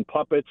Henson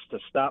puppets to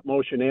stop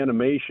motion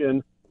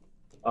animation.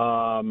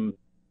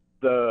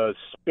 The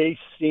space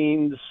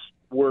scenes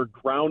were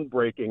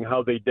groundbreaking,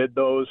 how they did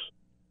those.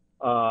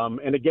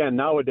 And again,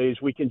 nowadays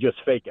we can just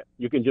fake it.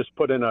 You can just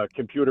put in a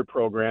computer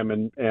program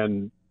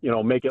and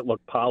make it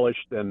look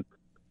polished and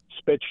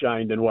spit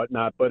shined and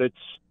whatnot. But it's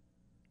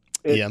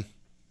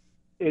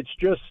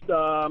just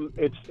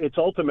it's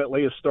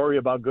ultimately a story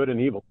about good and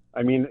evil.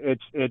 I mean,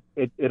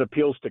 it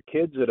appeals to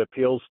kids. It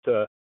appeals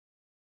to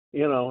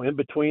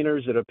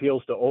in-betweeners. It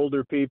appeals to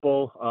older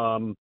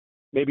people.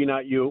 maybe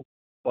not you,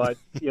 but,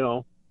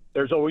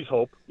 there's always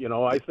hope.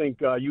 I think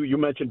you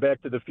mentioned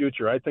Back to the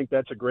Future. I think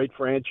that's a great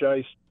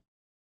franchise.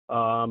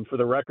 For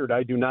the record,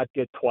 I do not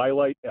get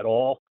Twilight at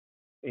all,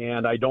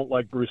 and I don't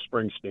like Bruce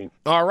Springsteen.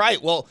 All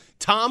right. Well,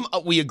 Tom,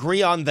 we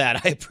agree on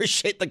that. I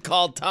appreciate the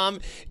call, Tom,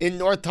 in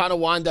North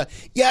Tonawanda.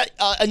 Yeah,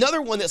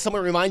 another one that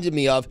someone reminded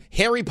me of,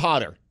 Harry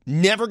Potter.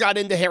 Never got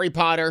into Harry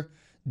Potter.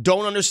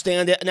 Don't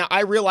understand it. Now,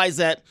 I realize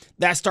that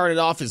started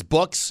off as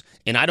books,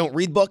 and I don't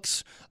read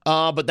books,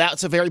 but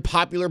that's a very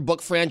popular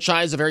book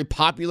franchise, a very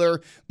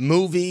popular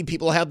movie.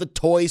 People have the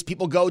toys.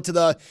 People go to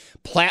the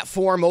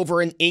platform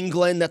over in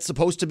England that's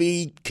supposed to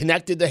be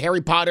connected to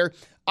Harry Potter.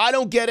 I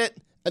don't get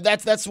it.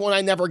 That's one I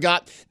never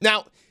got.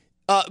 Now,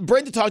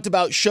 Brenda talked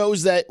about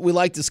shows that we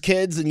liked as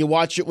kids and you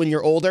watch it when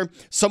you're older.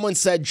 Someone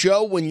said,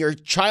 Joe, when your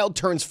child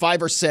turns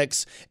 5 or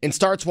 6 and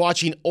starts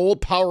watching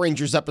old Power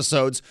Rangers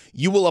episodes,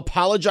 you will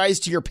apologize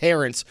to your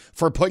parents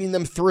for putting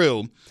them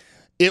through.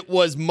 It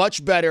was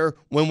much better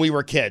when we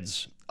were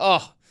kids.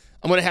 Oh,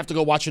 I'm going to have to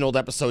go watch an old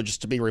episode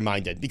just to be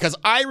reminded, because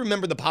I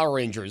remember the Power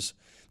Rangers,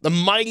 the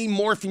Mighty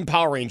Morphin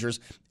Power Rangers,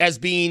 as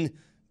being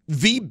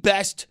the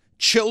best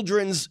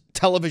children's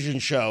television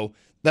show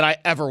that I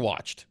ever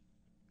watched.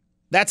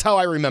 That's how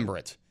I remember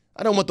it.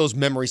 I don't want those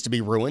memories to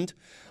be ruined.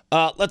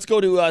 Let's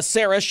go to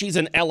Sarah. She's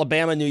in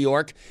Alabama, New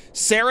York.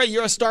 Sarah,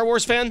 you're a Star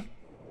Wars fan?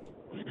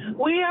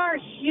 We are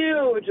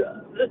huge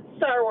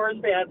Star Wars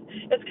fans.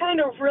 It's kind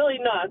of really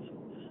nuts.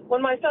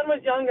 When my son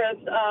was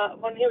youngest,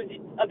 when he was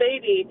a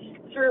baby,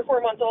 3 or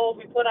 4 months old,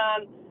 we put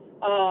on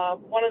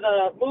one of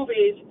the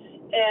movies,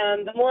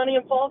 and the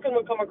Millennium Falcon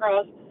would come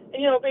across.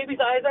 And, baby's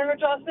eyes aren't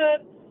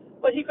adjusted,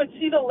 but he could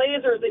see the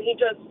lasers, and he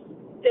just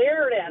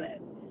stared at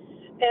it.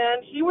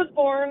 And he was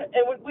born,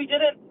 and we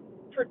didn't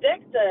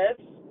predict this,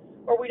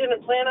 or we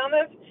didn't plan on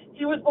this.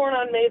 He was born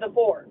on May the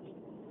 4th.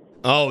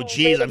 Oh,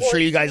 geez, I'm sure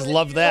you guys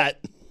love that.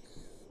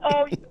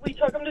 Oh, we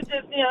took him to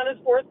Disney on his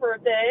 4th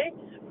birthday.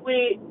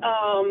 We,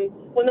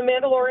 when The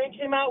Mandalorian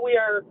came out, we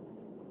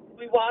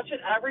watch it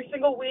every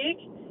single week,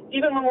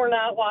 even when we're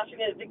not watching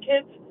it. The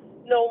kids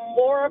know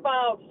more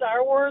about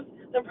Star Wars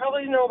than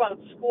probably know about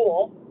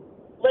school.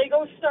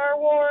 Lego Star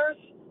Wars,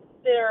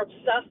 they're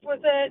obsessed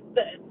with it.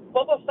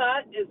 Boba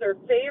Fett is their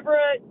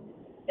favorite.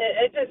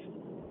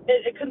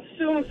 It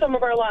consumes some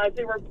of our lives.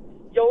 They were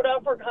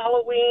Yoda for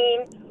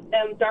Halloween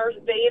and Darth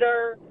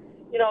Vader.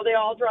 They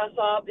all dress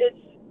up. It's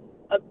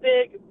a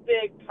big,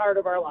 big part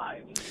of our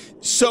lives.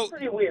 So it's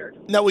pretty weird.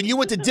 Now, when you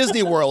went to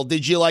Disney World,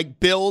 did you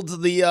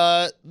build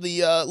the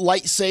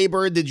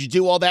lightsaber? Did you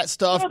do all that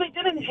stuff? No, they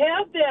didn't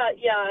have that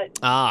yet.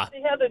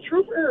 They had the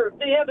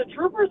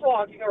troopers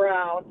walking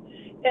around,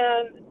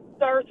 and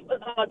Darth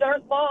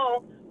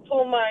Maul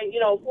told my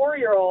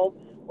 4-year-old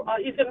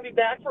he's going to be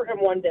back for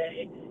him one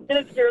day, and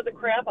it scared the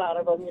crap out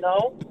of him,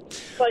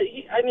 But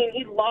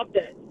he loved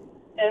it,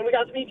 and we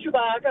got to meet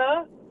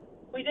Chewbacca.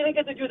 We didn't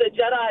get to do the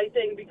Jedi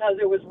thing because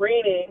it was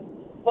raining,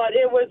 but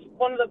it was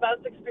one of the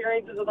best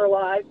experiences of our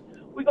lives.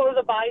 We go to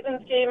the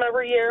Bison's game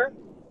every year.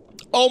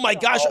 Oh, my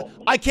gosh.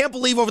 I can't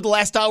believe over the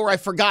last hour I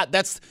forgot.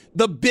 That's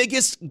the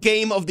biggest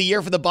game of the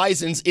year for the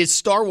Bisons is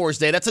Star Wars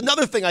Day. That's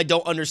another thing I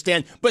don't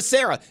understand. But,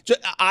 Sarah,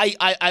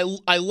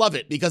 I love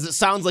it because it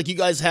sounds like you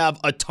guys have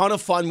a ton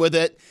of fun with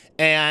it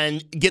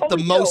and get the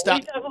most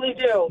out. We definitely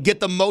do. Get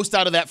the most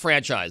out of that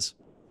franchise.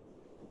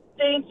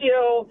 Thank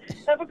you.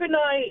 Have a good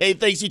night. Hey,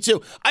 thanks, you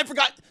too. I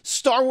forgot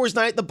Star Wars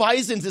Night at the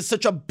Bisons is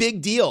such a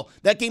big deal.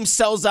 That game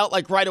sells out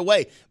right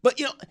away.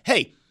 But,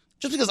 hey,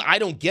 just because I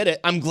don't get it,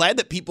 I'm glad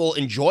that people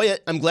enjoy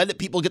it. I'm glad that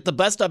people get the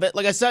best of it.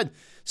 Like I said,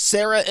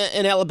 Sarah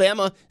in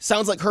Alabama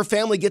sounds like her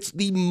family gets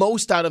the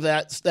most out of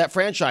that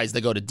franchise. They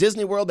go to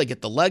Disney World. They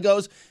get the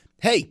Legos.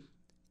 Hey,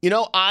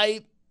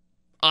 I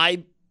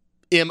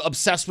am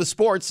obsessed with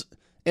sports,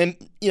 and,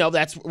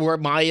 that's where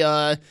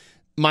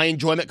my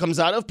enjoyment comes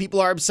out of. People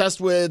are obsessed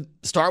with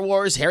Star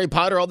Wars, Harry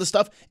Potter, all this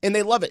stuff, and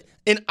they love it.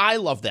 And I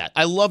love that.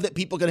 I love that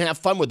people can have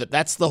fun with it.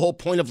 That's the whole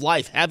point of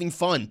life, having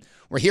fun.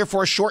 We're here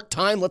for a short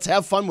time. Let's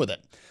have fun with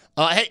it.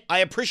 Hey, I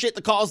appreciate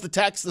the calls, the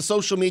texts, the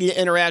social media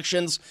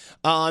interactions.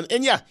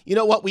 And yeah, you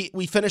know what?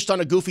 We finished on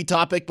a goofy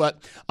topic,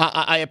 but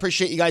I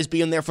appreciate you guys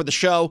being there for the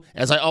show.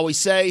 As I always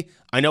say,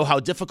 I know how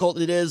difficult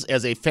it is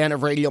as a fan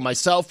of radio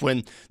myself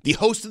when the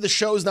host of the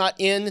show is not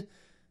in.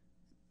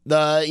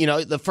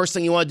 The first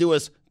thing you want to do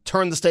is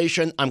turn the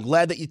station. I'm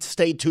glad that you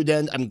stayed tuned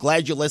in. I'm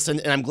glad you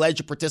listened, and I'm glad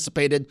you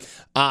participated.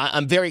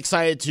 I'm very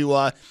excited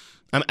to,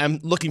 I'm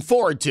looking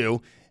forward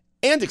to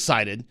and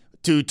excited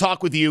to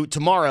talk with you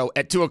tomorrow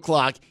at 2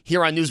 o'clock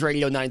here on News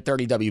Radio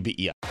 930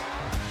 WBEN.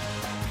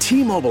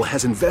 T-Mobile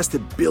has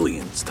invested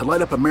billions to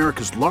light up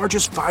America's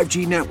largest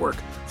 5G network,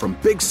 from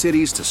big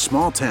cities to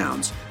small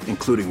towns,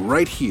 including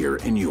right here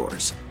in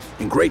yours.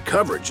 And great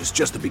coverage is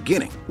just the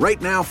beginning.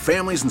 Right now,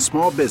 families and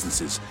small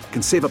businesses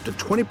can save up to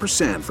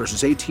 20%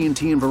 versus AT&T and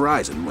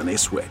Verizon when they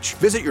switch.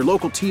 Visit your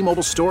local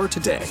T-Mobile store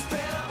today.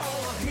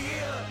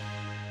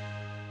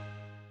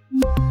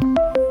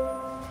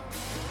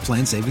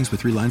 Plan savings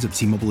with 3 lines of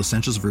T-Mobile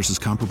Essentials versus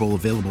comparable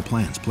available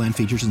plans. Plan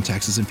features and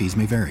taxes and fees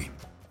may vary.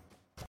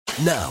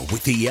 Now,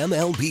 with the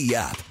MLB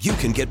app, you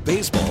can get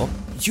baseball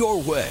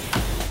your way.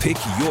 Pick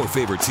your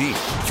favorite team,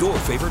 your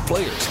favorite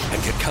players,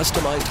 and get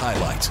customized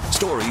highlights,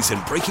 stories,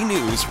 and breaking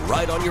news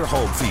right on your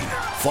home feed.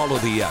 Follow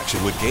the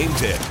action with Game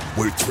Day,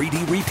 where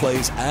 3D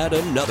replays add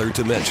another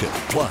dimension.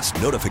 Plus,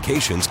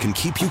 notifications can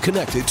keep you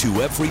connected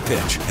to every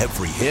pitch,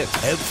 every hit,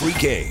 every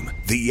game.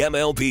 The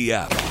MLB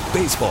app.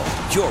 Baseball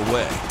your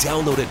way.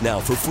 Download it now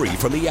for free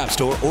from the App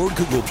Store or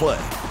Google Play.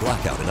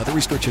 Blackout and other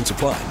restrictions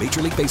apply.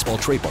 Major League Baseball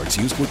trademarks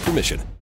used with permission.